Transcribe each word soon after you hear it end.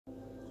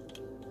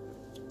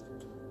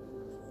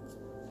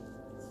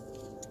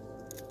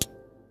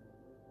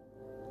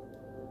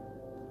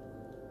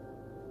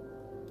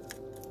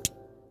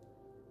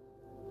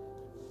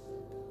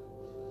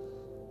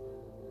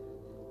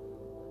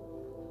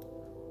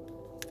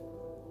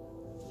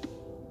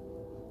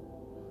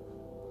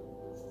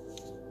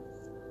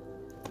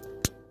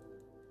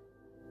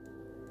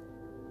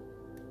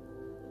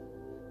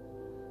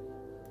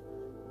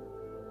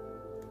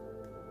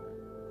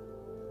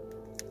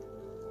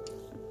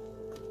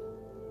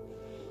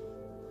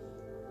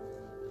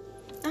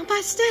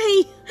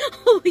Namaste!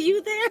 Oh, are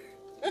you there?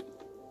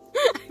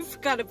 I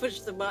forgot to push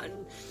the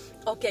button.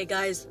 Okay,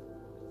 guys.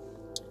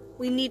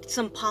 We need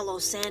some Palo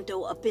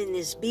Santo up in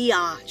this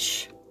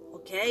biatch.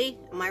 Okay?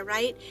 Am I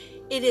right?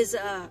 It is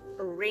a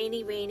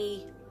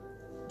rainy,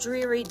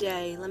 dreary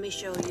day. Let me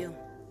show you.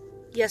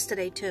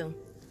 Yesterday, too.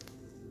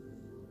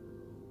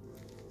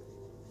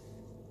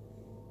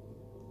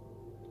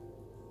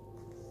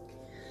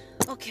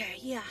 Okay,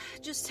 yeah.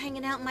 Just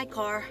hanging out in my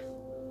car.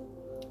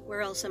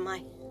 Where else am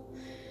I?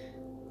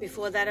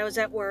 Before that, I was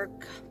at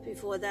work.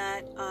 Before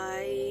that,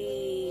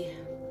 I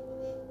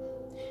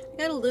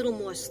got a little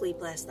more sleep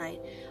last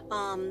night.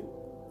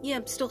 Yeah,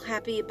 I'm still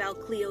happy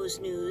about Cleo's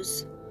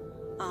news.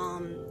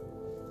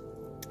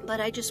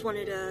 But I just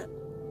wanted to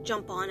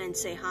jump on and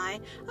say hi.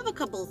 I have a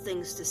couple of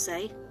things to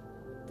say.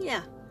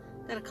 Yeah,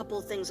 got a couple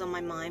of things on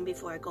my mind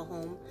before I go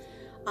home.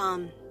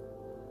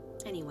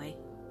 Anyway,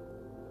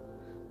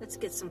 let's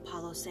get some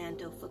Palo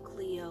Santo for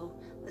Cleo.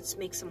 Let's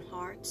make some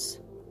hearts.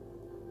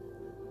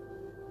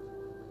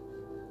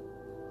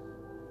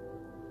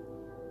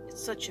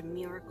 It's such a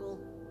miracle.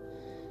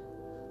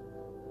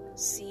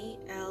 C-L-E-O.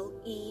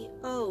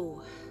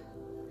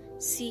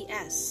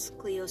 C-S.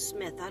 Cleo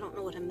Smith. I don't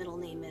know what her middle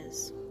name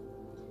is.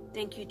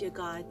 Thank you, dear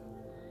God.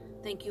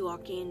 Thank you,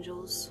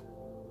 archangels.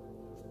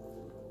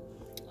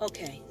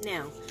 Okay,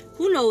 now,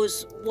 who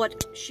knows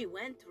what she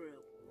went through?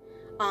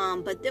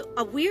 But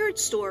a weird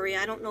story,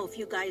 I don't know if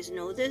you guys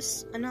know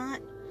this or not.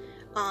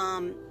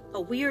 A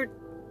weird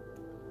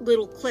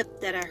little clip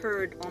that I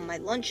heard on my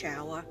lunch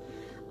hour,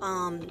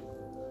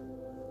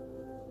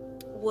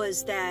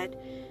 was that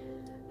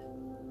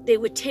they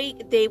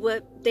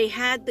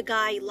had the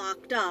guy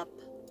locked up.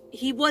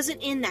 He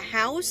wasn't in the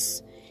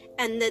house,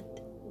 and that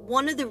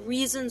one of the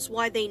reasons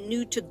why they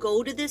knew to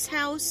go to this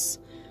house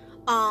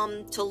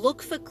to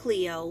look for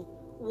Cleo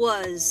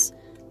was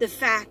the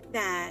fact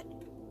that,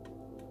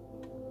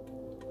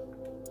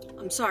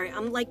 I'm sorry,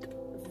 I'm like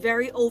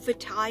very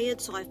overtired,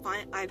 so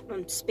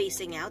I'm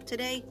spacing out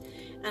today,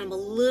 and I'm a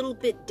little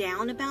bit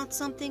down about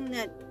something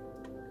that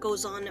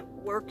goes on at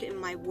work in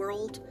my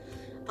world.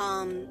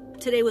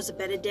 Today was a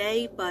better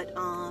day, but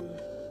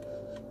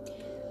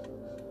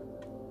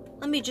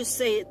let me just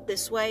say it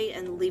this way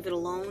and leave it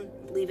alone,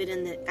 leave it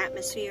in the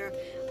atmosphere.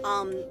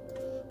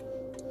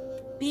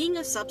 Being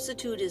a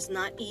substitute is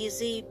not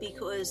easy,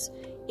 because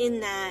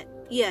in that,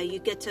 yeah, you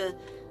get to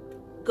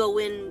go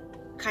in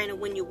kind of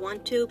when you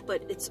want to,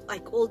 but it's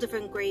like all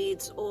different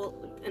grades, all,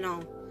 you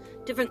know,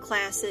 different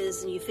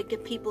classes, and you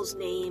forget people's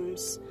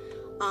names,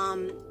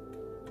 and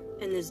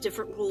there's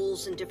different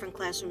rules in different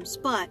classrooms.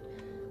 But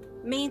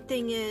main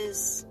thing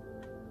is,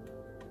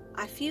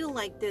 I feel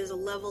like there's a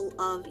level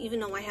of, even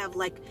though I have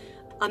like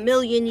a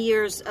million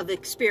years of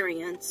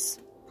experience,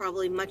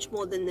 probably much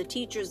more than the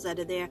teachers that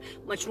are there,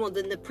 much more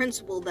than the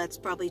principal that's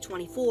probably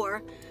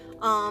 24,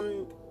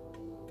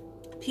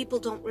 people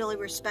don't really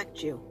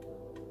respect you.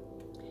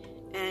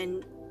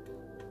 And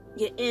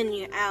you're in,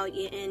 you're out,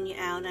 you're in, you're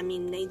out. I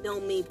mean, they know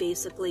me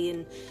basically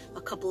in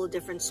a couple of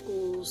different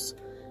schools,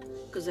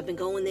 because I've been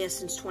going there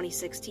since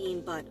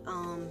 2016, but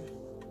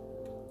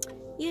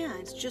yeah,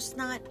 it's just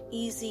not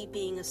easy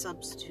being a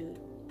substitute.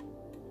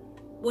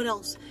 What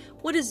else?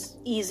 What is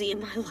easy in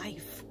my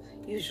life,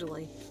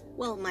 usually?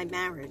 Well, my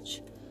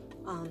marriage.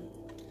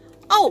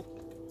 Oh!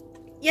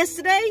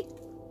 Yesterday,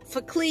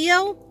 for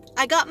Cleo,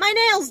 I got my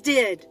nails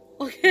did,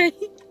 okay?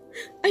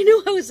 I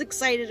knew I was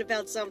excited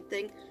about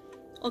something.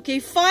 Okay,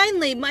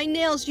 finally, my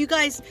nails. You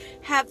guys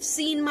have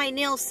seen my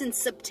nails since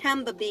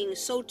September being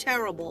so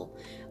terrible.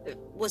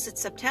 Was it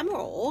September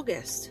or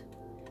August?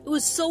 It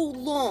was so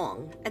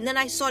long, and then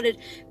I started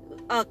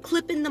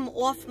clipping them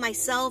off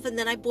myself, and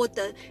then I bought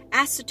the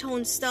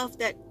acetone stuff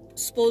that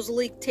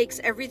supposedly takes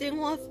everything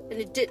off, and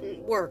it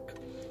didn't work.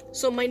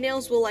 So my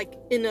nails were like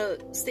in a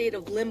state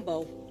of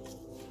limbo.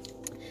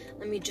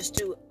 Let me just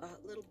do a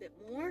little bit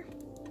more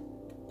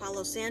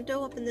Palo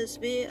Santo up in this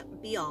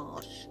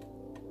biatch.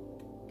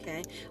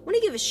 Okay, I want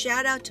to give a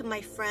shout out to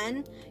my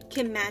friend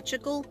Kim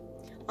Magical.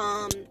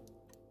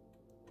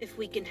 If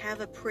we can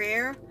have a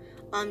prayer.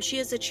 She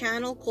has a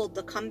channel called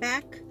The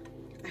Comeback.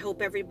 I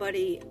hope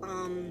everybody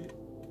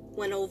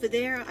went over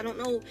there. I don't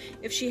know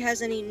if she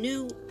has any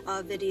new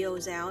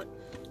videos out.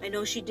 I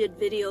know she did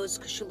videos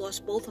because she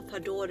lost both of her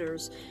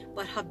daughters.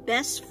 But her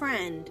best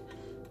friend,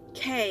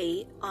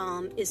 Kay,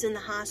 is in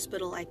the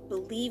hospital, I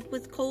believe,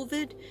 with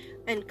COVID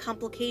and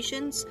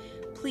complications.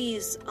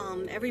 Please,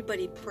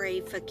 everybody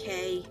pray for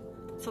Kay,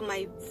 for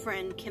my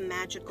friend Kim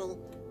Magical.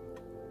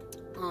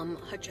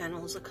 Her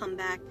channel is A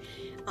Comeback.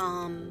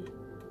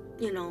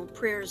 You know,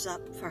 prayers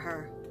up for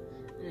her,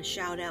 and a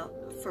shout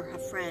out for her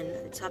friend.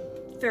 It's her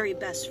very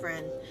best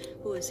friend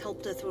who has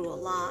helped her through a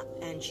lot,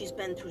 and she's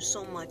been through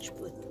so much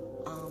with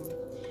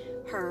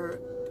her,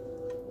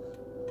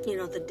 you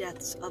know, the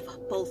deaths of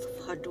both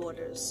of her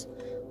daughters,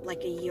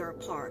 like a year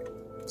apart.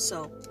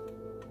 So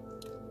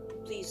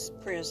please,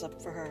 prayers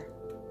up for her.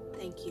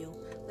 Thank you.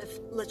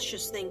 Let's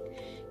just think.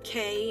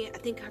 Kay, I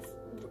think her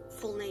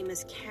full name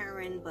is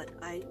Karen, but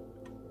I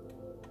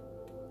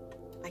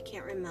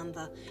can't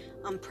remember.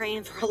 I'm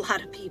praying for a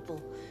lot of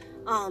people.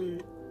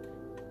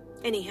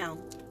 Anyhow,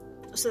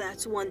 so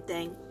that's one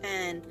thing.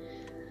 And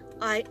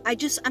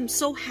I'm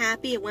so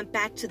happy I went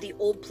back to the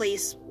old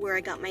place where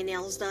I got my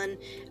nails done.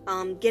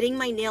 Getting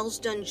my nails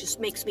done just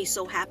makes me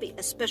so happy,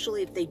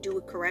 especially if they do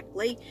it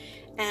correctly.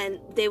 And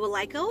they were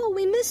like, oh,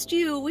 we missed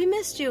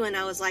you. And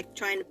I was like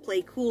trying to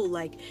play cool,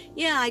 like,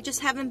 yeah, I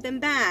just haven't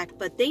been back.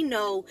 But they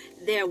know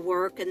their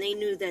work, and they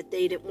knew that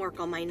they didn't work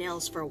on my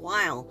nails for a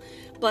while.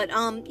 But,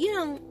 you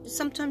know,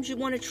 sometimes you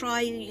want to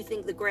try, you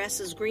think the grass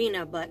is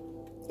greener, but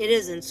it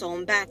isn't. So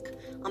I'm back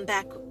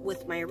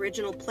with my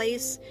original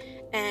place.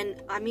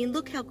 And I mean,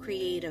 look how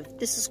creative.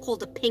 This is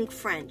called a pink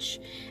French.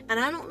 And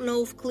I don't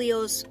know if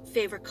Cleo's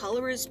favorite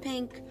color is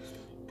pink.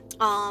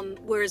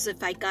 Whereas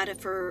if I got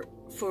it for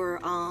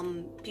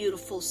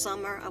beautiful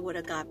summer, I would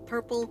have got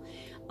purple.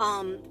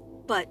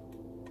 But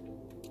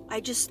I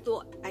just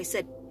thought, I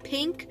said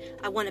pink.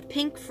 I want a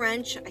pink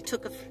French. I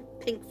took a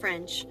pink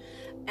French,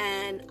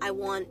 and I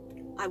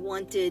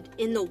wanted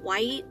in the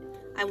white.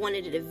 I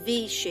wanted it a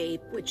V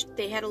shape, which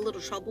they had a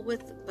little trouble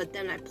with, but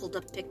then I pulled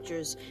up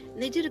pictures,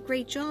 and they did a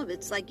great job.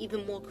 It's like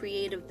even more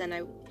creative than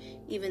I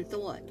even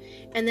thought.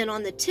 And then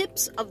on the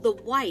tips of the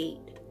white,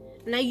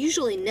 and I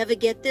usually never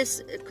get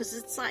this because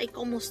it's like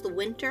almost the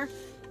winter,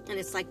 and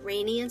it's like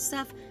rainy and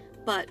stuff,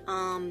 but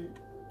I'm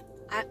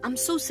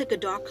so sick of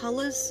dark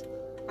colors.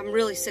 I'm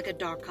really sick of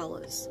dark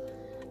colors,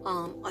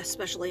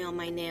 especially on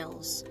my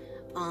nails.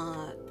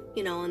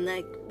 You know, and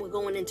like we're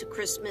going into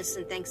Christmas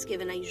and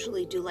Thanksgiving, I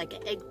usually do like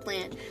an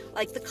eggplant,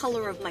 like the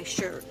color of my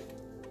shirt.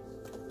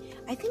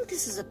 I think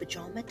this is a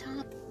pajama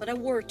top, but I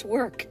wore it to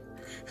work.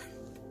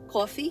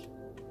 Coffee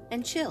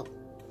and chill,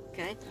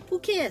 okay? Who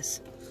cares?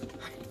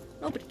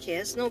 Nobody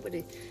cares.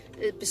 Nobody,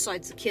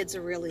 besides the kids,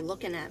 are really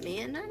looking at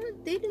me, and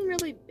they didn't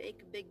really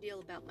make a big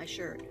deal about my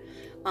shirt.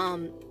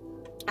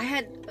 I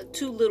had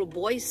 2 little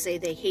boys say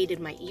they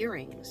hated my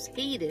earrings.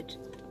 Hated.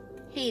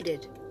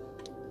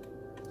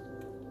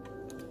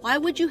 Why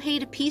would you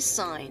hate a peace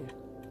sign?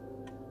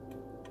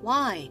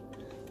 Why?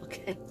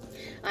 Okay,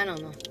 I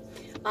don't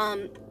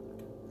know.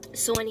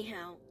 So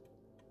anyhow,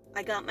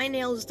 I got my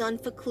nails done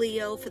for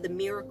Cleo, for the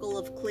miracle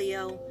of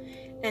Cleo,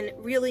 and it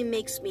really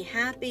makes me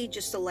happy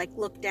just to like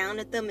look down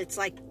at them. It's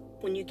like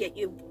when you get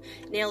your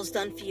nails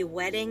done for your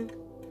wedding.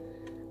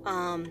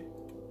 And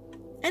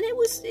it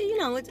was, you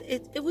know,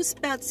 it was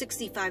about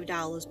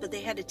 $65, but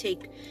they had to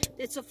take,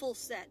 it's a full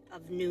set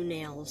of new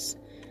nails.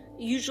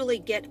 Usually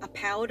get a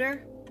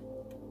powder.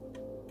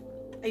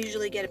 I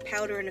usually get a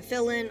powder and a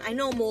fill-in. I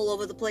know I'm all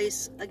over the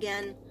place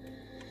again,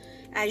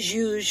 as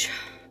usual,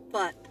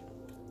 but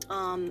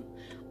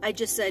I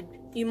just said,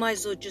 you might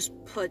as well just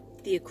put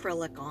the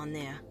acrylic on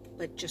there,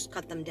 but just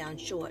cut them down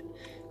short,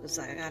 because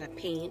I gotta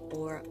paint,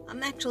 or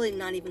I'm actually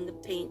not even gonna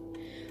paint.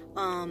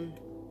 I'm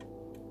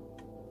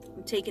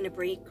taking a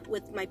break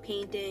with my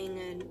painting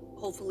and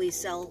hopefully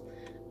sell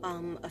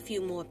a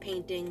few more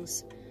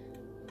paintings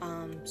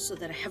so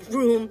that I have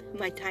room,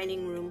 my tiny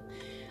room.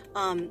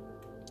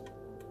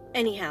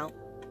 Anyhow,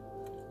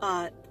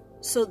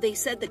 so they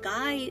said the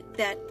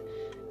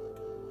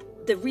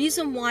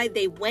reason why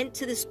they went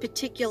to this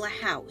particular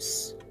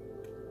house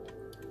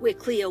where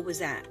Cleo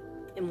was at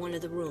in one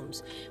of the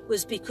rooms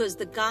was because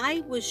the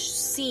guy was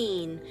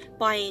seen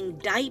buying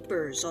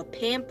diapers or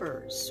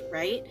Pampers,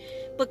 right?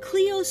 But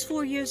Cleo's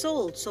 4 years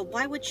old, so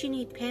why would she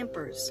need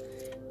Pampers?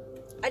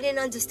 I didn't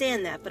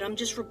understand that, but I'm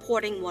just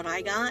reporting what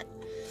I got.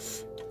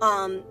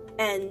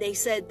 And they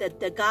said that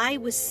the guy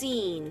was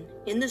seen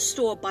in the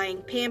store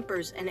buying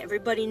Pampers, and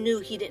everybody knew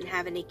he didn't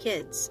have any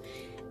kids.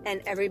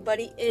 And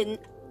everybody in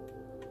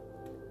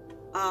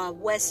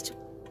West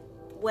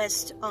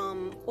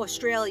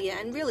Australia,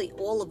 and really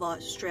all of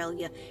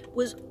Australia,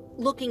 was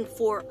looking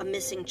for a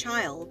missing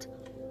child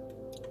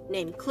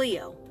named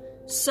Cleo.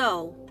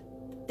 So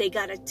they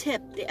got a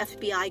tip, the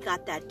FBI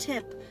got that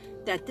tip,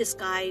 that this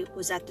guy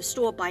was at the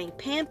store buying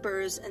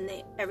Pampers, and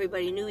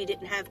everybody knew he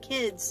didn't have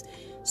kids.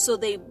 So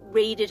they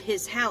raided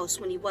his house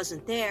when he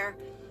wasn't there,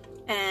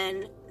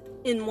 and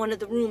in one of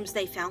the rooms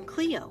they found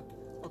Cleo,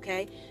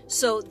 okay?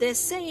 So they're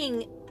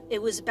saying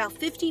it was about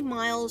 50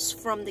 miles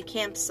from the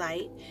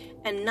campsite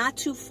and not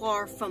too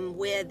far from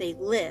where they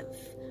live,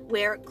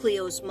 where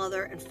Cleo's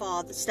mother and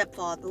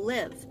stepfather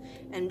live,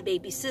 and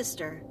baby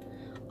sister.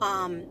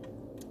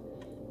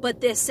 But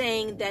they're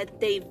saying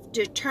that they've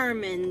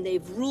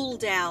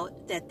ruled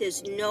out that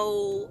there's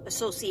no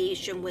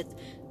association with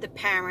the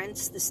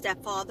parents, the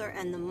stepfather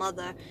and the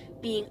mother,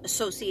 being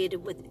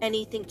associated with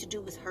anything to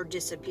do with her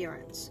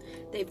disappearance.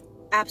 They've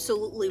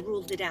absolutely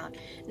ruled it out.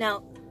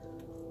 Now,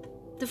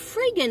 the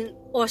friggin'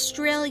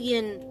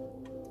 Australian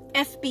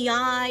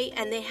FBI,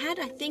 and they had,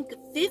 I think,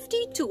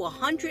 50 to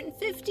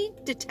 150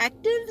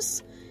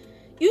 detectives.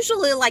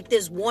 Usually, like,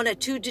 there's 1 or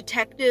 2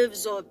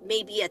 detectives, or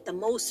maybe at the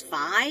most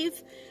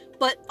 5.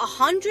 But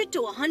 100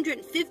 to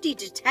 150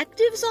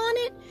 detectives on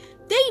it?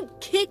 They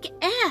kick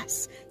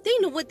ass. They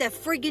know what they're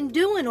friggin'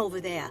 doing over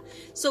there.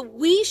 So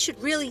we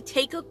should really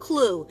take a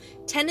clue.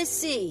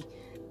 Tennessee,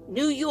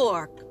 New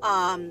York,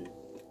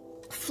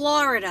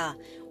 Florida,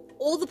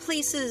 all the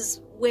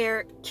places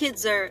where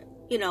kids are,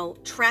 you know,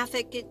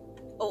 trafficked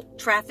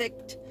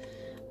trafficked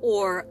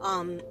or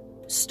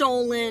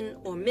stolen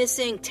or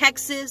missing.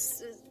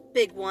 Texas,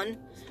 big one.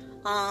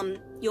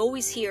 You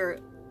always hear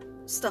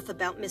stuff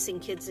about missing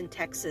kids in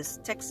Texas.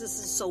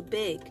 Texas is so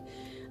big,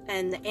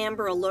 and the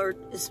Amber Alert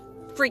is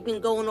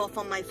freaking going off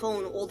on my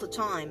phone all the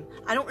time.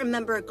 I don't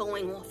remember it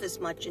going off as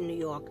much in New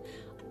York.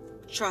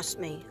 Trust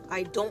me,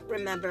 I don't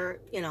remember.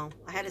 You know,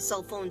 I had a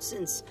cell phone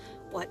since,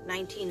 what,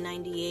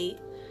 1998.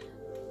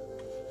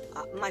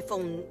 My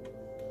phone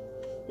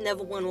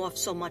never went off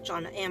so much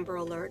on Amber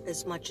Alert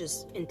as much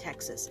as in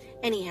Texas.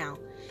 Anyhow,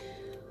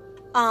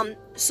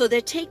 so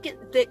they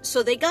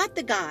got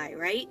the guy,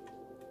 right?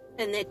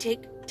 And they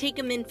take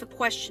him in for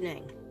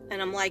questioning.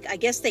 And I'm like, I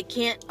guess they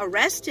can't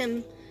arrest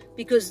him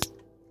because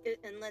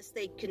unless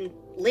they can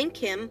link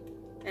him,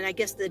 and I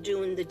guess they're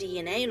doing the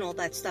DNA and all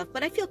that stuff,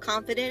 but I feel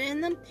confident in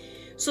them.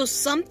 So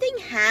something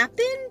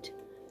happened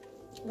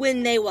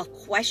when they were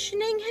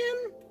questioning him,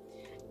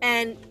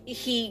 and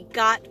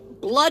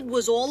blood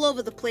was all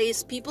over the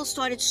place. People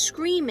started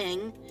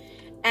screaming,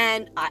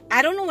 and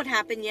I don't know what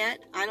happened yet.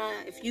 I don't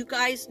know if you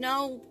guys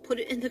know, put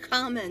it in the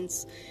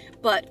comments.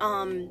 But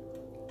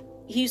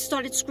he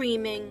started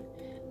screaming.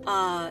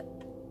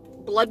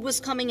 Blood was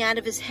coming out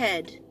of his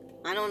head.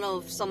 I don't know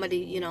if somebody,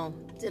 you know,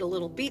 did a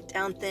little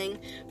beatdown thing,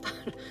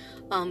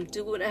 but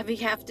do whatever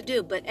you have to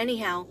do. But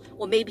anyhow,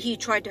 or maybe he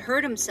tried to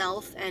hurt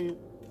himself and,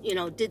 you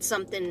know, did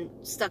something,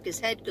 stuck his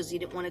head because he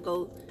didn't want to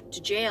go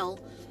to jail.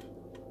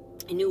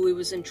 He knew he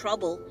was in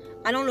trouble.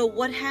 I don't know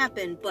what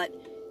happened, but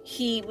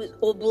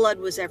blood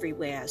was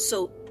everywhere.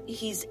 So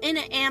he's in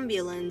an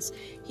ambulance.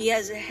 He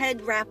has a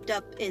head wrapped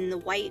up in the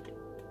white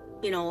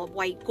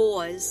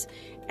gauze,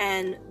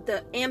 and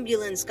the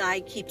ambulance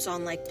guy keeps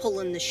on like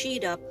pulling the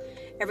sheet up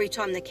every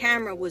time the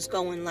camera was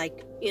going,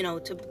 like, you know,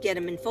 to get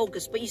him in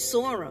focus. But you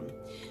saw him,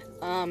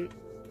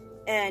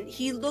 and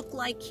he looked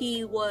like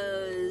he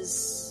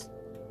was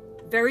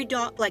very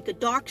dark, like a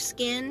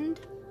dark-skinned,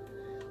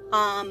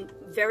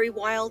 very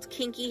wild,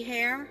 kinky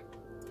hair,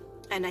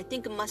 and I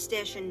think a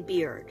mustache and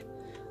beard.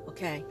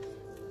 Okay,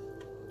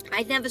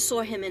 I never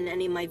saw him in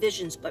any of my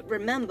visions, but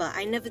remember,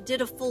 I never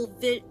did a full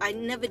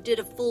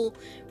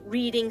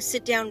reading,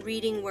 sit-down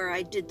reading where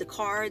I did the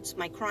cards,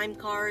 my crime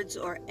cards,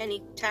 or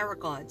any tarot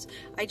cards.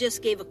 I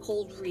just gave a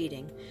cold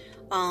reading,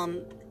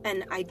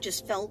 and I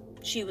just felt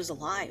she was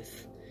alive.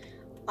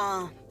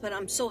 But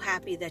I'm so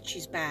happy that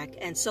she's back,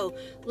 and so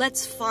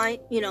let's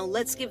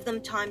give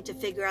them time to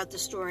figure out the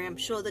story. I'm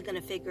sure they're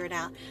going to figure it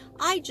out.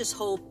 I just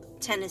hope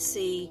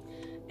Tennessee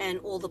and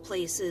all the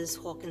places,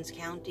 Hawkins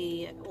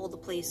County, all the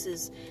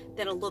places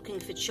that are looking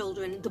for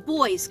children. The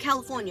boys,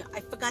 California,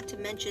 I forgot to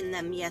mention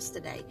them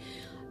yesterday.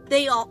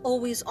 They are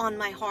always on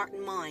my heart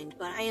and mind,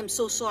 but I am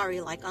so sorry.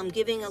 Like, I'm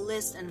giving a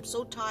list, and I'm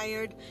so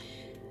tired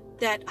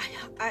that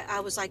I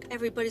was like,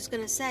 everybody's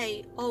going to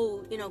say,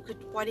 oh, you know,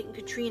 why didn't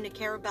Katrina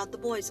care about the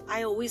boys?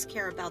 I always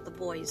care about the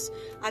boys.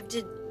 I've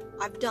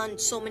done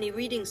so many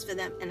readings for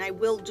them, and I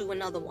will do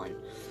another one.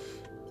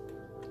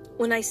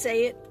 When I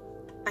say it,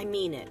 I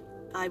mean it.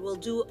 I will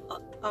do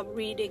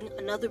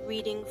another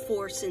reading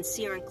for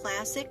Sincere and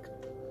Classic.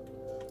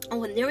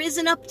 Oh, and there is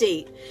an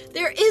update.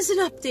 There is an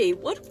update.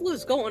 What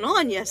was going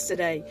on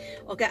yesterday?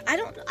 Okay,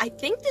 I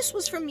think this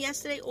was from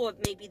yesterday or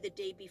maybe the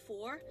day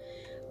before.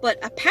 But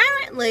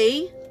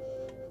apparently,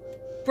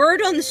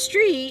 word on the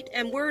street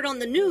and word on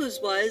the news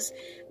was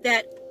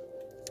that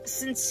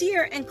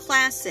Sincere and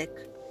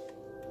Classic's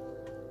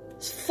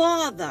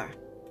father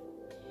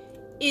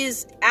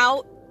is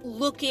out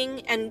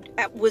looking and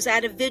was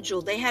at a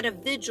vigil. They had a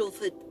vigil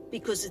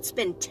because it's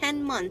been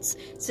 10 months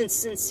since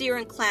Sincere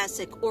and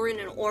Classic, Orin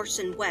and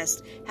Orson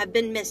West, have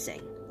been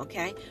missing.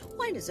 Okay?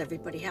 Why does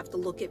everybody have to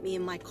look at me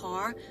in my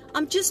car?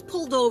 I'm just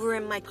pulled over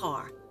in my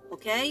car.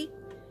 Okay?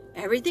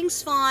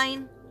 Everything's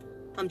fine.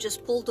 I'm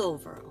just pulled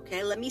over.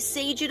 Okay? Let me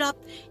sage it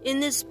up in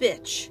this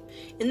bitch.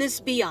 In this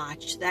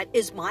biatch. That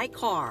is my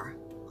car.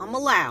 I'm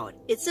allowed.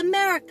 It's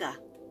America.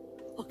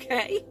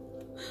 Okay?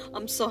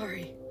 I'm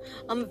sorry.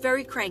 I'm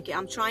very cranky.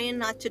 I'm trying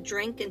not to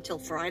drink until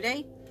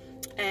Friday,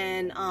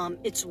 and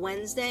it's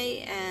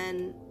Wednesday,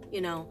 and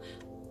you know,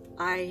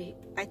 I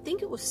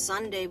think it was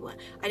Sunday.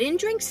 I didn't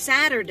drink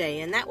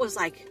Saturday, and that was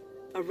like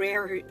a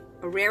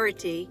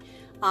rarity.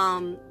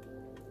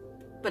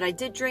 But I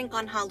did drink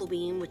on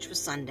Halloween, which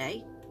was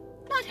Sunday,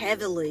 not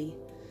heavily.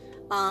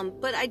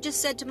 But I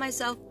just said to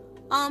myself,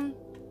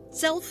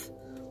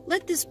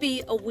 let this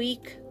be a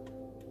week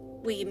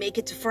where you make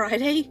it to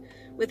Friday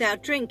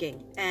without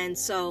drinking. And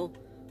so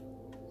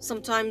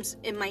sometimes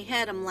in my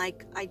head, I'm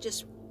like, I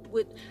just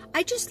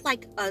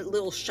like a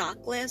little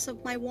shot glass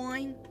of my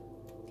wine,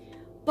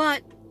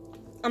 but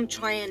I'm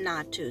trying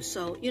not to.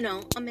 So, you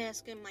know, I'm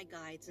asking my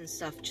guides and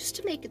stuff just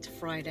to make it to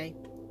Friday.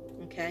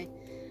 Okay.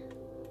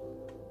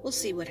 We'll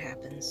see what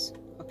happens.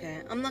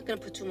 Okay. I'm not going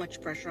to put too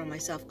much pressure on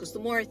myself, because the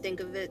more I think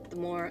of it, the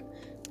more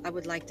I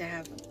would like to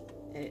have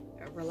a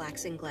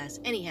relaxing glass.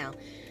 Anyhow,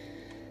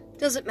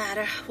 doesn't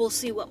matter. We'll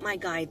see what my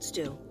guides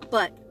do.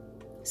 But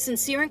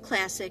Sincere and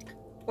Classic,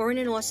 Orin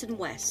and Orson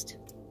West,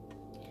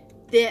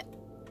 their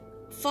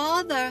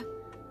father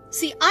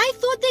See, I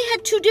thought they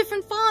had two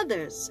different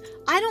fathers.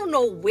 I don't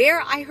know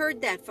where I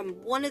heard that, from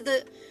one of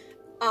the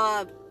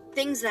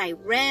things that I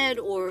read,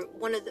 or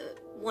one of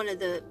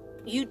the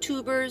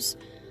YouTubers.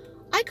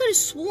 I could have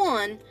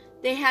sworn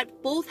they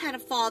both had a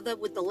father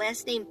with the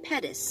last name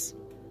Pettis.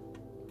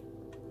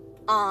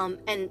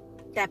 And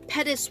that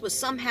Pettis was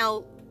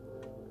somehow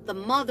the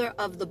mother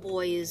of the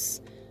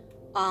boys,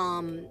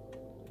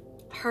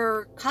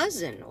 her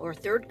cousin or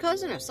third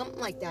cousin or something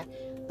like that.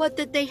 But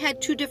that they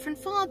had two different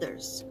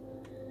fathers.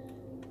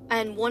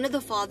 And one of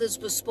the fathers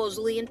was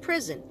supposedly in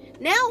prison.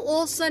 Now,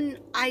 all of a sudden,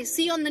 I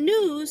see on the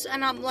news,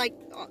 and I'm like,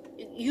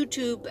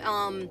 YouTube,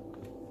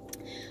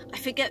 I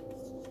forget,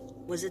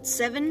 was it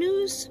 7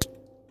 News?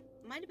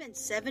 It might have been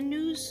 7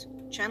 News,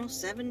 Channel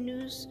 7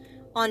 News,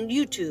 on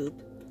YouTube,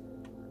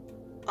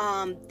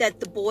 that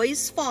the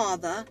boy's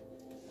father,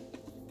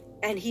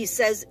 and he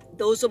says,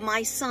 those are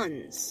my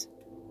sons.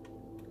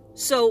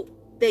 So,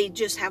 they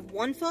just have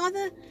one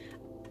father?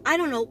 I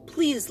don't know.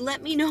 Please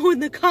let me know in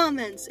the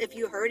comments if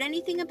you heard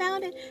anything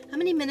about it. How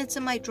many minutes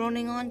am I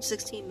droning on?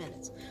 16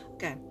 minutes.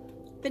 Okay.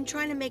 Been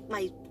trying to make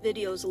my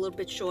videos a little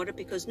bit shorter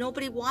because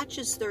nobody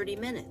watches 30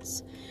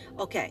 minutes.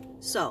 Okay,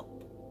 so,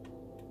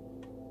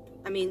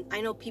 I mean,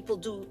 I know people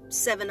do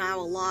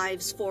 7-hour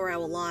lives,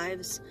 4-hour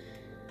lives.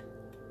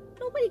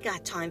 Nobody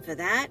got time for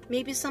that.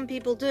 Maybe some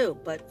people do,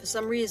 but for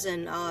some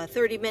reason,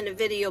 30-minute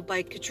video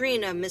by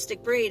Katrina,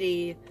 Mystic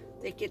Brady,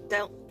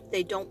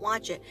 they don't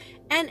watch it.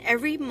 And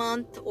every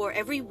month or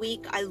every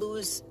week I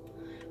lose,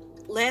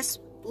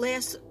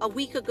 a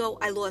week ago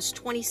I lost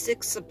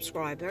 26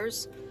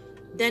 subscribers.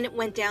 Then it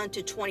went down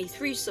to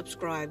 23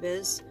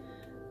 subscribers.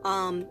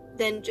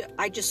 Then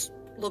I just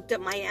looked at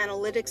my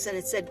analytics and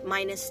it said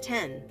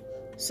 -10.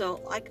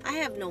 So I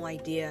have no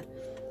idea.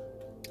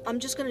 I'm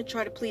just going to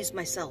try to please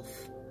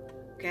myself.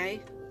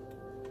 Okay?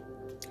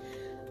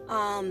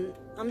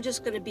 I'm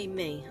just going to be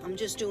me. I'm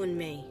just doing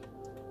me.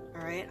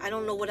 All right, I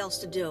don't know what else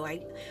to do.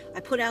 I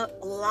put out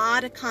a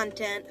lot of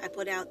content. I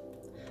put out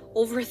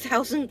over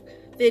 1,000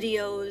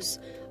 videos.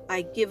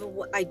 I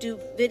do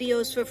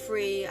videos for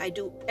free. I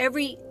do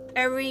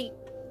every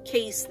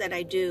case that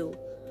I do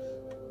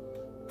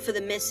for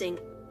the missing.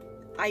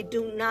 I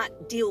do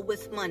not deal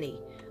with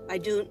money. I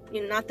do,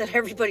 not that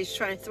everybody's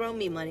trying to throw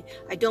me money.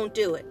 I don't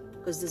do it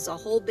because there's a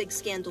whole big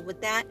scandal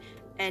with that.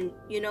 And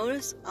you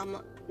notice I'm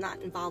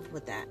not involved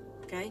with that.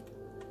 Okay.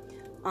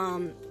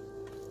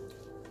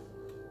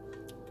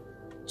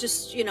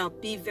 Just,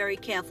 be very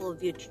careful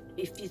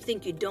if you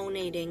think you're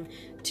donating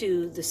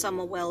to the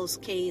Summer Wells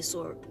case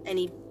or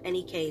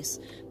any case,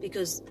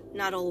 because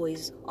not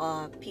always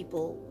are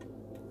people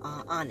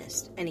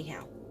honest.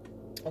 Anyhow,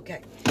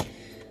 okay.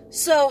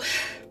 So,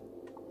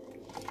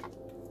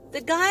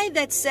 the guy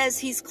that says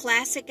he's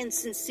Classic and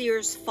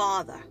Sincere's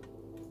father,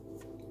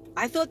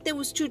 I thought there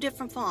was two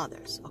different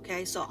fathers,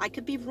 okay? So, I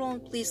could be wrong.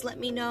 Please let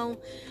me know.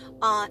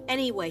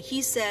 Anyway,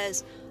 he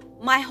says,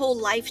 my whole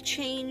life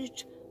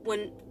changed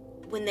when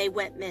they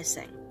went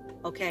missing,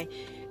 okay?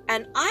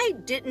 And I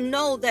didn't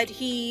know that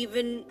he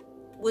even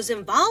was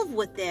involved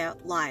with their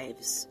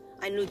lives.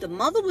 I knew the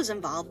mother was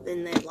involved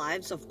in their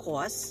lives, of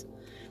course,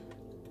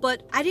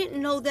 but I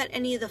didn't know that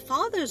any of the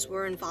fathers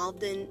were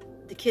involved in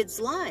the kids'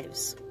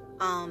 lives,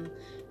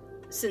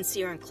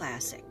 Sincere and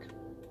Classic,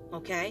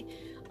 okay?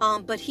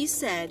 But he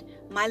said,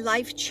 my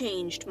life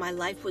changed, my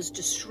life was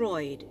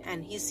destroyed,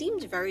 and he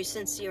seemed very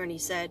sincere, and he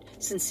said,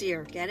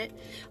 sincere, get it?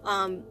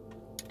 And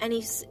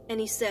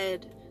he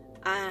said,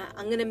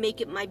 I'm going to make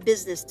it my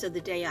business till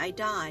the day I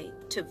die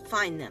to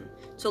find them,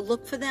 to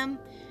look for them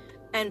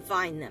and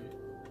find them.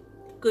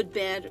 Good,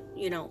 bad,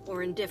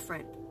 or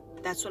indifferent.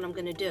 That's what I'm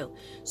going to do.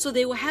 So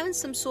they were having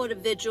some sort of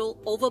vigil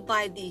over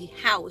by the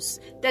house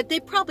that they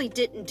probably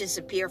didn't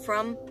disappear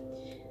from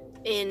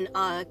in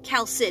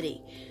Cal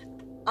City.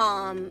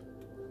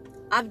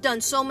 I've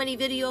done so many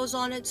videos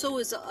on it, so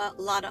is a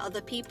lot of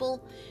other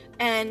people.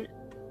 And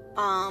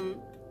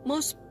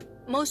most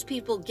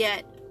people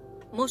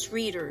most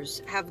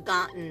readers have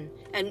gotten,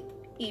 and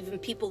even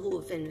people who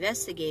have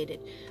investigated,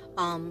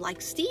 like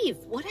Steve.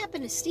 What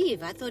happened to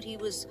Steve? I thought he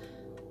was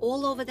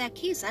all over that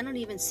case. I don't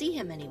even see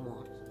him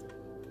anymore.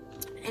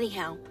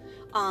 Anyhow,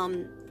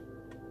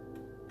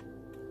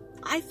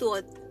 I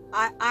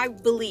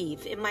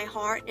believe in my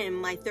heart and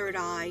my third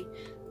eye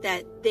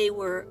that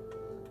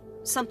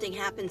something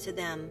happened to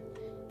them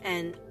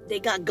and they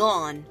got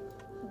gone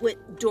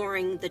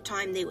during the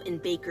time they were in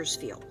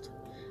Bakersfield.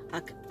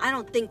 I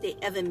don't think they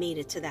ever made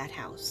it to that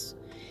house.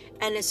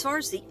 And as far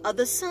as the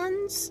other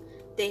sons,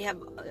 they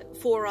have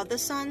 4 other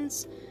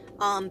sons.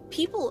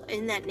 People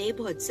in that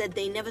neighborhood said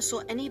they never saw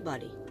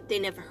anybody. They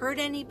never heard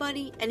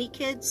anybody, any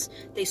kids.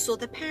 They saw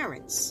the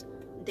parents.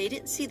 They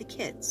didn't see the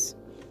kids.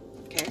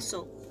 Okay,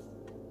 so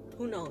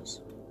who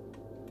knows?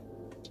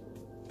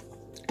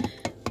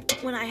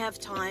 When I have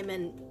time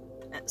and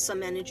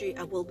some energy,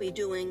 I will be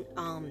doing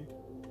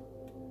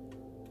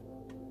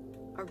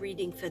a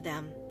reading for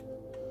them.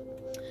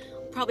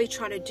 Probably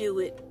try to do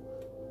it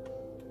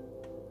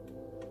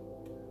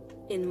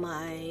in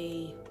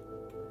my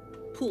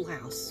pool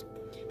house,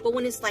 But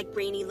when it's like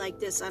rainy like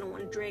this, I don't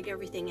want to drag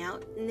everything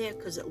out in there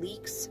because it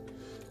leaks.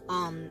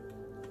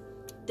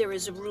 There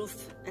is a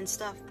roof and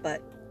stuff,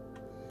 but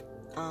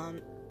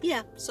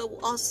yeah, so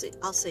I'll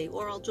see,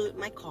 or I'll do it in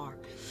my car.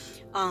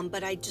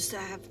 But I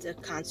have to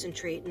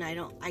concentrate, and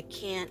I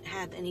can't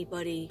have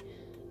anybody,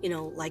 you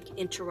know, like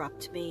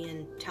interrupt me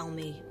and tell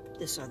me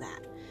this or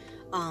that.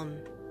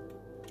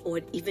 Or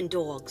even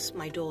dogs.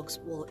 My dogs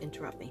will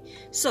interrupt me.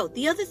 So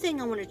the other thing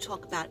I want to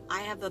talk about, I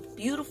have a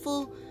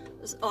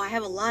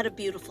lot of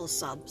beautiful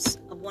subs,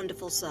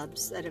 wonderful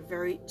subs that are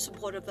very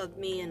supportive of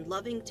me and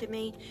loving to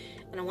me.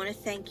 And I want to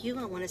thank you.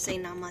 I want to say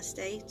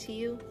namaste to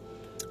you.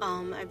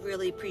 I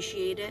really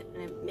appreciate it,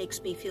 and it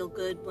makes me feel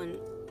good when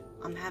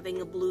I'm having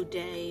a blue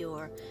day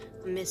or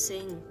I'm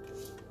missing.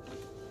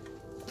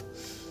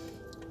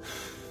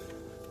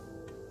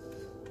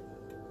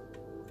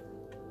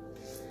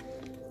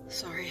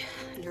 Sorry,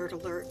 nerd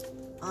alert.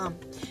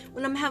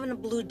 When I'm having a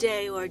blue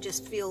day or I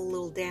just feel a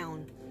little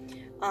down,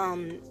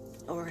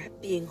 or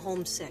being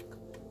homesick.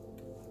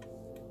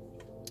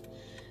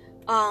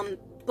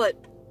 But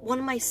one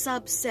of my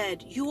subs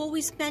said, you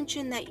always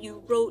mention that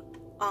you wrote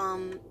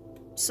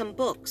some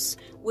books.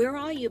 Where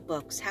are your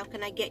books? How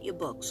can I get your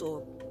books?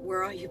 Or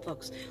where are your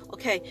books?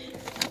 Okay,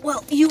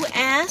 well, you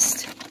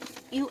asked,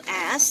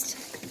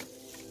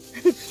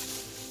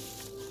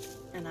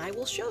 and I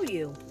will show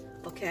you,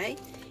 okay?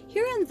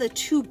 Here are the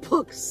 2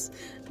 books,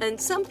 and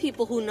some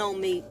people who know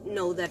me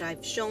know that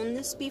I've shown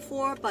this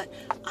before, but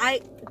I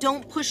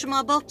don't push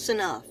my books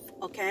enough,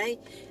 okay?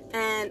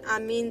 And I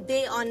mean,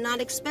 they are not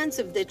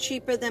expensive. They're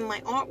cheaper than my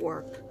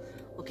artwork,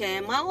 okay?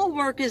 And my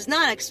artwork is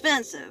not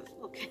expensive,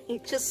 okay?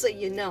 Just so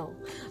you know.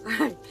 All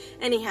right.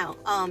 Anyhow,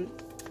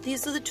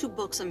 these are the 2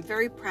 books. I'm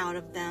very proud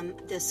of them.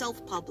 They're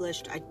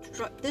self-published.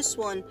 This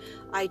one,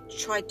 I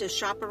tried to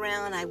shop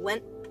around. I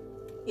went,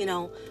 you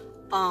know,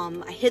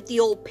 I hit the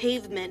old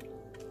pavement,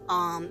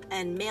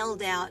 and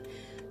mailed out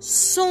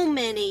so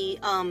many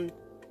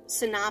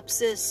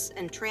synopsis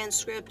and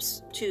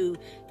transcripts to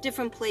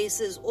different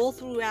places all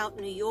throughout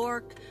New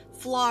York,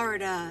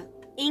 Florida,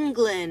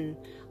 England.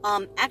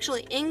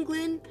 Actually,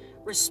 England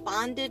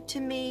responded to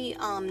me,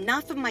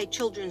 not for my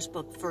children's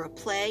book, for a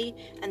play,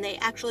 and they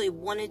actually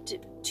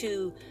wanted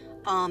to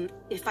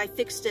if I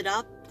fixed it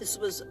up. This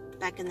was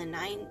back in the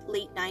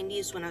late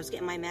 90s when I was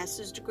getting my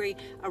master's degree.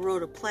 I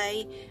wrote a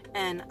play,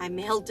 and I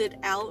mailed it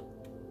out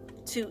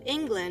to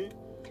England,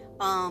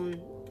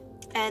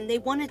 and they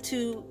wanted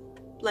to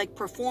like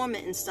perform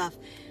it and stuff,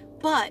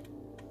 but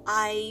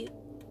I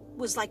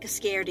was like a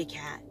scaredy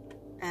cat,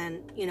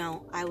 and you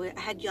know, I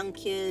had young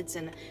kids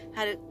and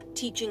had a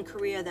teaching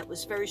career that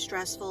was very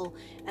stressful,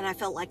 and I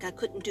felt like I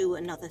couldn't do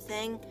another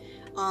thing,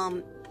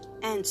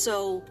 and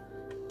so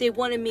they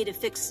wanted me to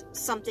fix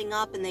something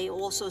up, and they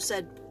also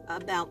said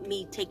about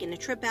me taking a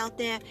trip out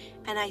there,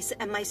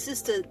 and my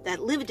sister that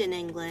lived in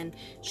England,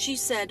 she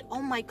said,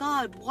 oh my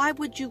God, why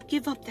would you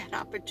give up that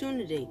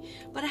opportunity?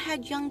 But I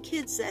had young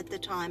kids at the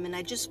time, and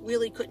I just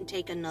really couldn't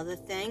take another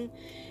thing,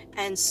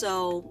 and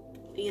so,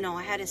 you know,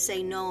 I had to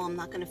say no, I'm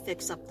not going to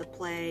fix up the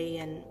play,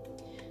 and,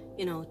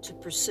 you know, to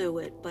pursue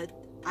it. But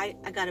I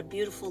got a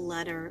beautiful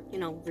letter, you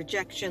know,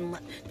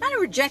 not a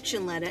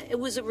rejection letter, it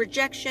was a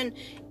rejection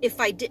if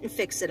I didn't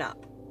fix it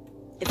up,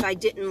 if I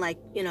didn't, like,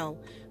 you know,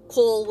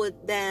 call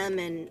with them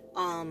and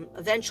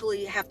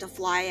eventually have to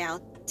fly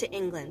out to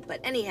England. But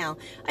anyhow,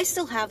 I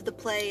still have the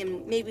play,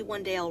 and maybe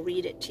one day I'll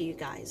read it to you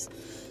guys.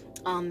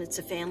 It's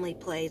a family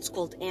play. It's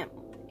called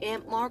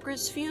Aunt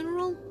Margaret's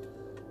Funeral.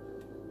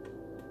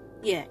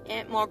 Yeah,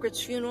 Aunt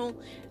Margaret's Funeral.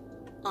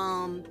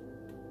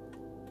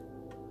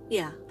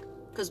 Yeah,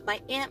 because my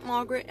Aunt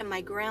Margaret and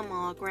my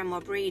Grandma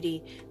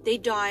Brady, they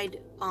died,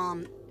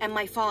 and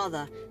my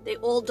father, they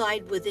all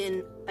died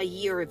within a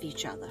year of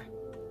each other.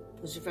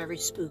 It was very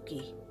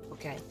spooky.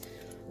 Okay,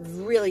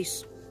 really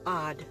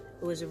odd.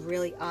 It was a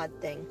really odd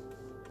thing.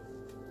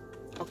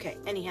 Okay,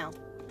 anyhow,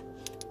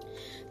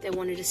 they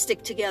wanted to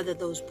stick together,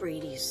 those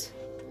Bradys.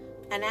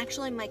 And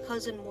actually, my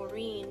cousin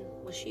Maureen,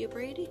 was she a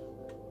Brady?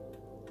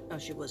 No,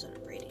 she wasn't a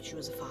Brady. She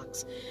was a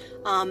Fox.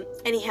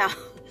 Anyhow,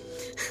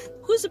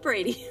 who's a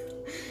Brady?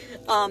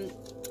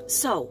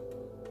 So,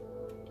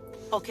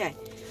 okay,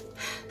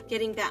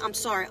 getting back. I'm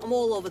sorry, I'm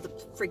all over the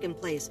friggin'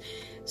 place.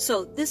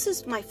 So this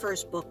is my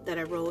first book that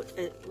I wrote.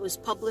 It was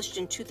published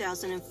in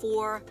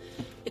 2004.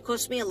 It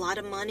cost me a lot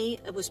of money.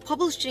 It was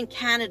published in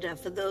Canada,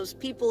 for those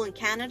people in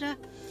Canada,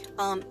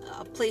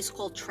 a place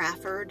called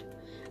Trafford.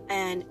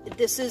 And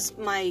this is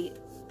my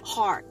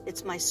heart.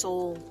 It's my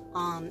soul.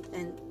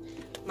 And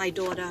my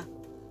daughter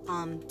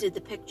did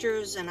the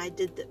pictures, and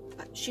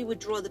she would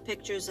draw the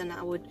pictures, and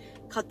I would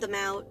cut them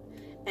out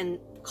and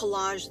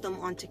collage them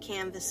onto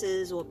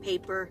canvases or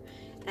paper,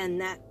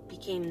 and that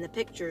became the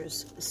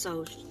pictures.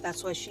 So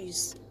that's why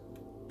she's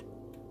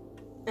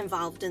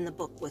involved in the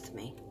book with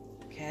me,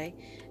 okay?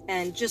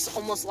 And just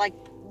almost like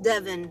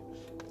Devin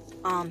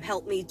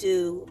helped me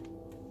do,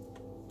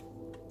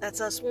 that's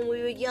us when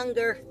we were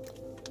younger.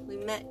 We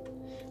met,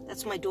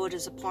 that's my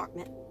daughter's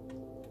apartment.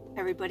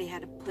 Everybody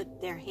had to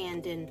put their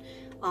hand in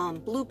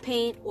blue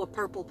paint or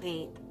purple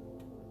paint.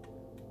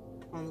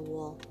 on the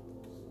wall.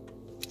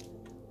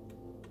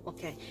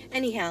 Okay,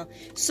 anyhow,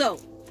 so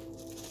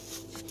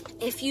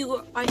if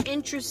you are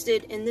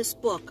interested in this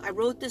book, I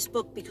wrote this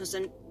book because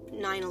of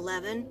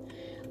 9/11.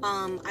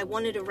 I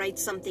wanted to write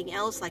something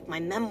else, like my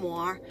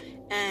memoir,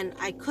 and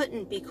I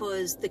couldn't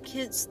because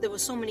there were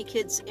so many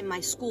kids in my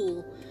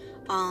school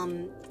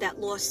that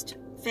lost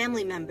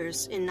family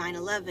members in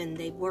 9/11.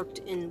 They worked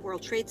in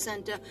World Trade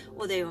Center,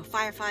 or they were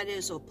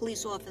firefighters, or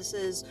police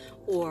officers,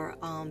 or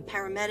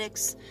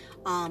paramedics,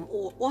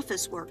 or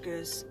office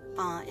workers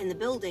in the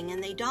building,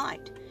 and they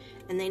died,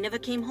 and they never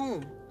came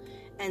home.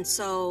 And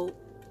so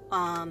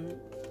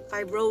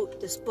I wrote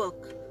this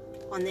book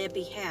on their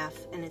behalf,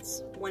 and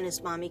it's When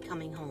Is Mommy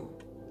Coming Home?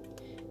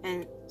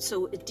 And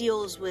so it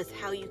deals with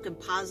how you can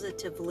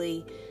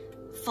positively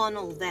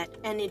funnel that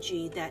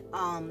energy, that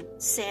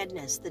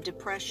sadness, the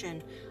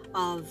depression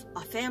of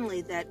a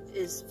family that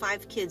is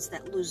 5 kids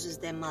that loses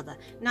their mother.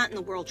 Not in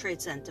the World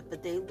Trade Center,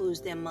 but they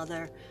lose their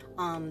mother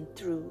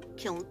through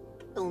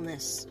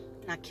illness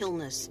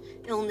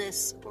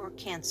or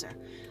cancer.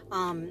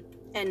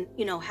 And,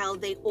 you know, how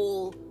they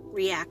all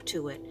react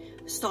to it,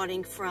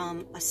 starting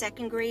from a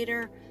 2nd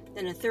grader,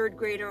 then a 3rd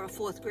grader, a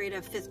 4th grader,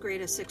 a 5th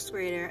grader, 6th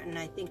grader, and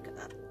I think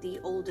the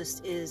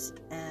oldest is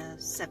a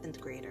 7th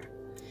grader.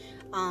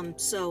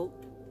 So,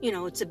 you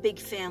know, it's a big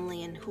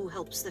family, and who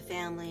helps the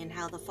family, and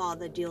how the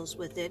father deals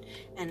with it,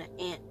 and an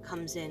aunt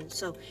comes in.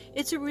 So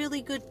it's a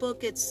really good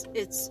book. It's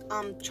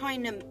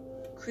trying to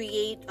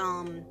create,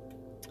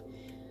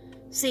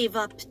 save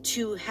up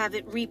to have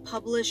it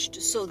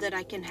republished so that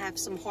I can have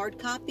some hard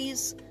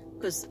copies,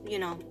 because, you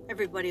know,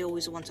 everybody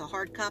always wants a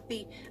hard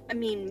copy. I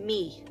mean,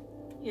 me,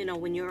 you know,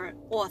 when you're an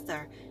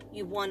author,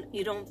 you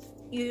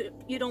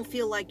don't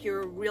feel like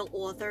you're a real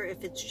author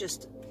if it's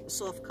just a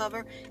soft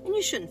cover, and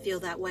you shouldn't feel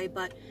that way,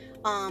 but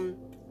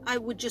I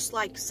would just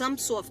like some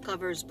soft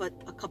covers, but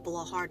a couple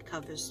of hard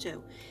covers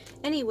too.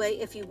 Anyway,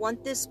 if you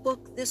want this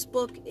book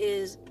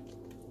is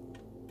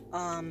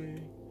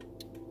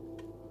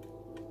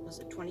was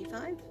it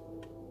 25?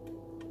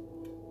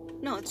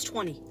 No, it's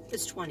 20.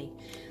 It's 20.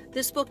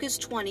 This book is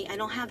 20. I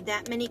don't have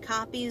that many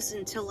copies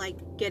until I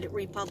get it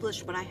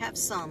republished, but I have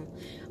some.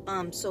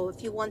 So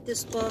if you want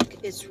this book,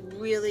 it's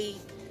really,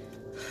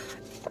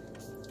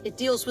 it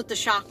deals with the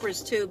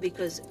chakras too,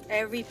 because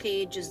every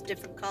page is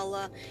different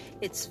color.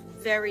 It's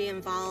very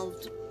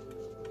involved.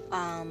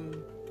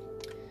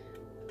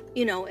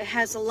 You know, it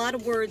has a lot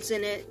of words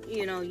in it.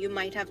 You know, you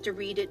might have to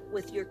read it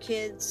with your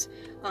kids.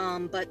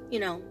 But, you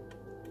know,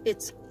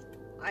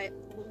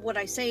 what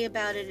I say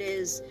about it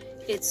is,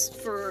 it's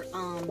for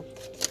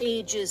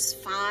ages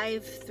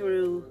 5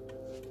 through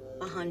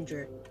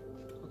 100,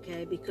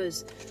 okay?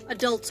 Because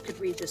adults could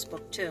read this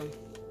book too,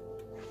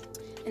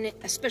 and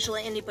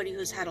especially anybody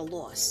who's had a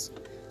loss,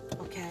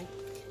 okay?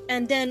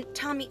 And then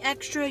Tommy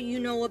Extra, you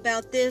know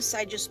about this.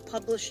 I just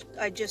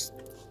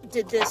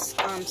did this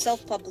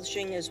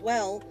self-publishing as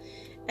well,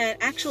 and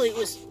actually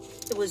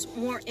it was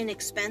more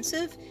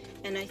inexpensive,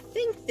 and I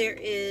think there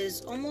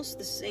is almost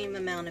the same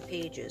amount of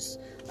pages.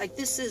 Like,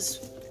 this is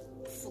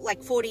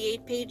like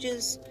 48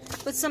 pages,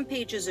 but some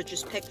pages are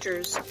just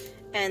pictures,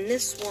 and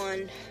this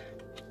one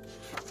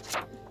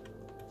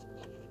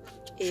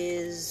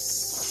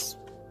is,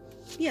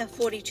 yeah,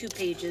 42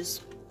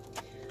 pages.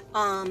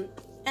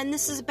 And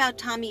this is about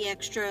Tommy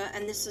Extra,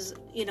 and this is,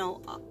 you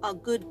know, a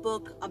good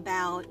book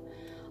about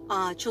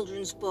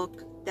children's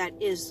book that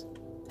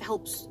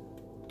helps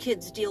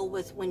kids deal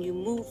with when you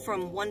move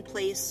from one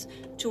place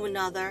to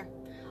another.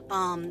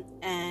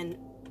 And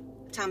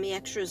Tommy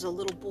Extra is a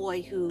little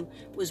boy who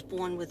was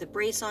born with a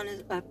brace on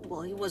his,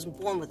 well, he wasn't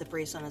born with a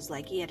brace on his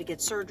leg. He had to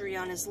get surgery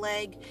on his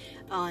leg.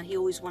 He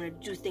always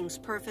wanted to do things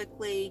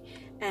perfectly.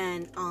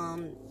 And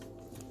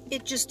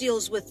it just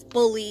deals with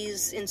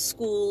bullies in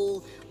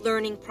school,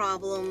 learning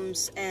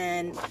problems,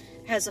 and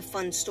has a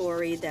fun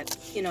story that,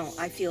 you know,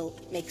 I feel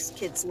makes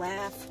kids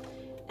laugh.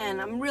 And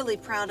I'm really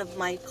proud of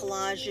my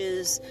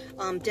collages.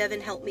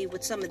 Devin helped me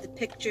with some of the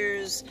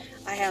pictures.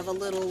 I have a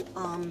little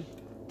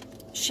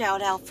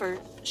shout out for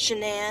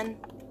Shanann,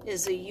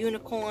 is a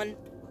unicorn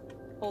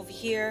over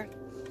here,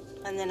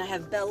 and then I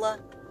have Bella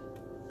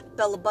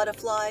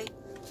Butterfly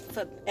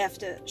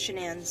after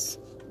Shanann's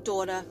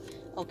daughter.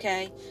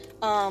 Okay,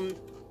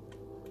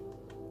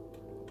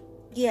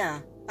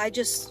 yeah, I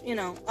just, you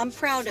know, I'm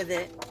proud of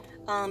it.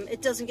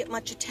 It doesn't get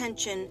much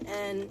attention,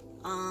 and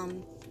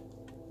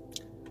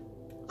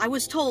I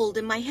was told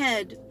in my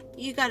head,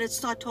 you got to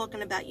start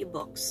talking about your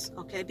books,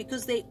 okay?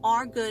 Because they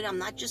are good. I'm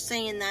not just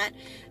saying that.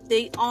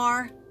 They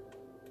are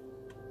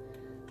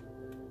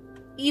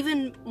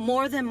even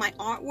more than my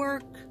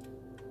artwork,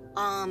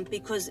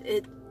 because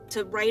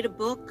to write a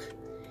book,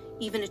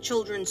 even a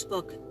children's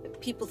book,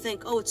 people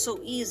think, oh, it's so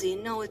easy.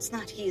 No, it's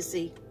not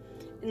easy.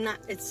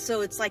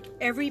 It's like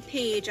every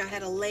page I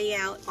had to lay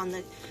out on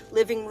the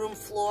living room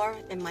floor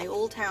in my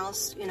old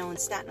house, you know, in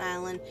Staten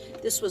Island.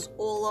 This was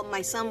all of,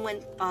 my son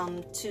went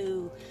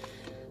to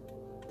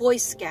Boy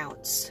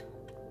Scouts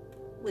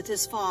with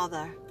his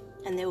father,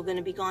 and they were going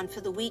to be gone for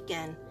the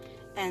weekend,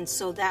 and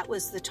so that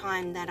was the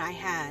time that I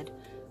had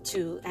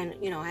to, and,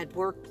 you know, I had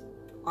worked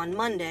on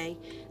Monday,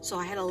 so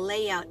I had to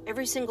lay out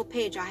every single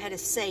page. I had to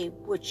say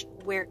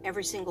where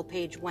every single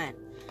page went,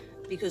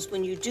 because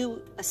when you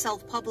do a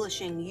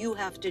self-publishing, you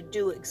have to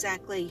do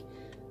exactly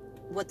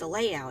what the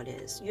layout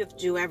is. You have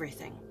to do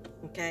everything.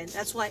 Okay,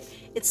 that's why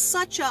it's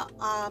such a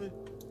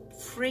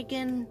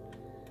friggin'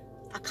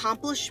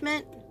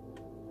 accomplishment.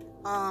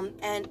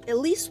 And at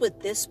least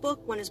with this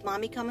book, When Is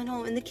Mommy Coming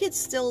Home? And the kids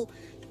still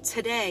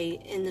today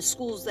in the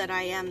schools that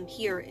I am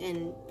here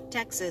in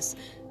Texas,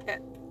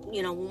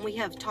 you know, when we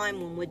have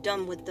time, when we're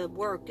done with the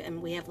work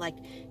and we have like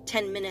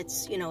 10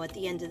 minutes, you know, at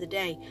the end of the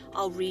day,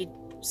 I'll read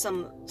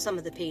some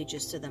of the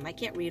pages to them. I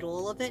can't read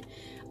all of it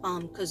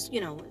because,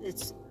 you know,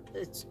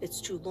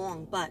 it's too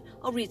long, but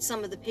I'll read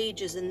some of the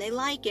pages and they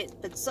like it,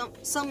 but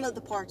some of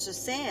the parts are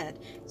sad.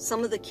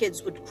 Some of the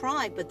kids would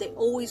cry, but they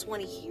always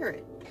want to hear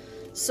it.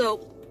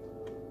 So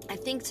I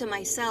think to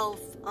myself,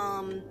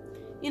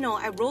 you know,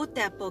 I wrote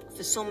that book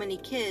for so many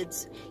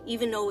kids,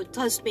 even though it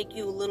does make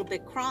you a little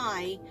bit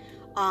cry.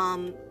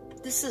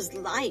 This is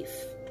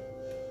life,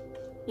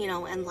 you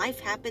know, and life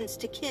happens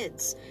to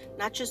kids,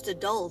 not just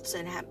adults,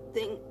 and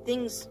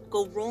things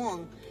go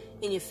wrong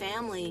in your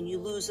family, and you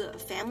lose a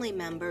family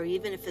member,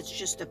 even if it's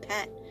just a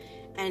pet,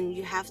 and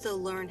you have to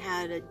learn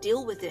how to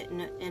deal with it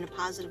in a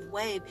positive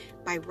way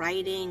by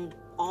writing,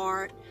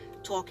 art,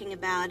 talking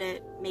about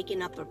it,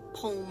 making up a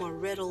poem or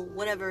riddle,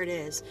 whatever it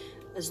is,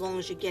 as long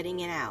as you're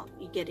getting it out,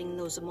 you're getting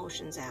those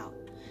emotions out.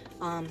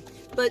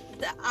 But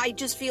I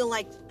just feel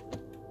like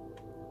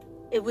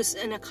it was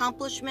an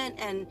accomplishment,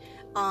 and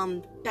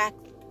back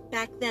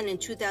then in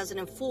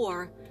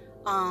 2004,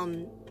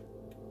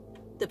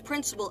 the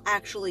principal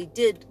actually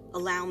did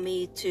allow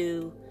me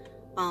to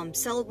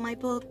sell my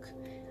book.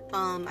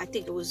 I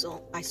think it was,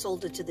 I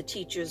sold it to the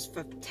teachers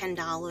for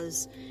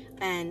 $10,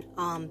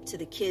 and to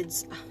the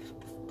kids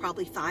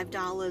probably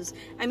 $5.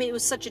 I mean, it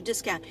was such a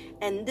discount,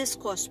 and this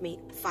cost me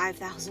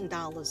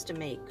 $5,000 to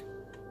make.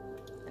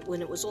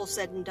 When it was all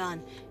said and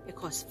done, it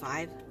cost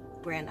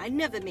 $5,000. I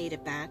never made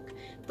it back,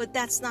 but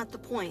that's not the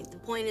point. The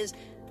point is,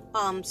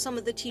 some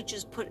of the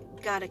teachers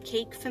got a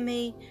cake for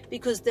me,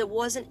 because there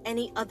wasn't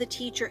any other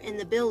teacher in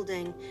the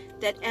building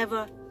that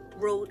ever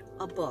wrote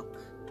a book.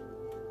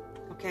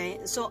 Okay,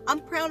 so I'm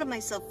proud of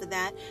myself for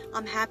that.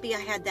 I'm happy I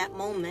had that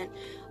moment.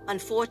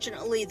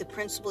 Unfortunately, the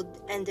principal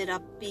ended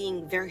up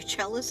being very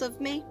jealous of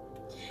me,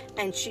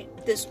 and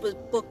this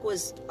book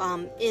was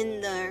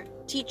in the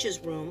teacher's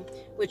room,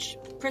 which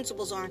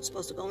principals aren't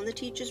supposed to go in the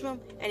teacher's room.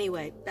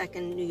 Anyway, back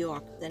in New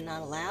York, they're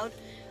not allowed.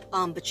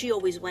 But she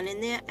always went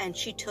in there, and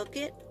she took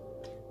it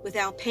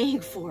without paying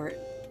for it.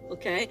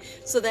 Okay,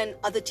 so then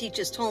other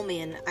teachers told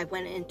me, and I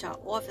went into her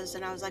office,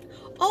 and I was like,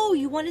 "Oh,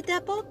 you wanted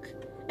that book?"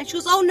 And she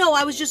goes, "Oh no,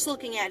 I was just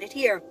looking at it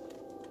here,"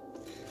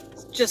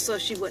 just so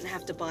she wouldn't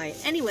have to buy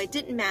it. Anyway, it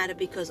didn't matter,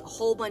 because a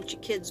whole bunch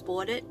of kids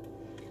bought it,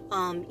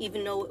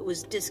 even though it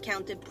was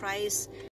discounted price.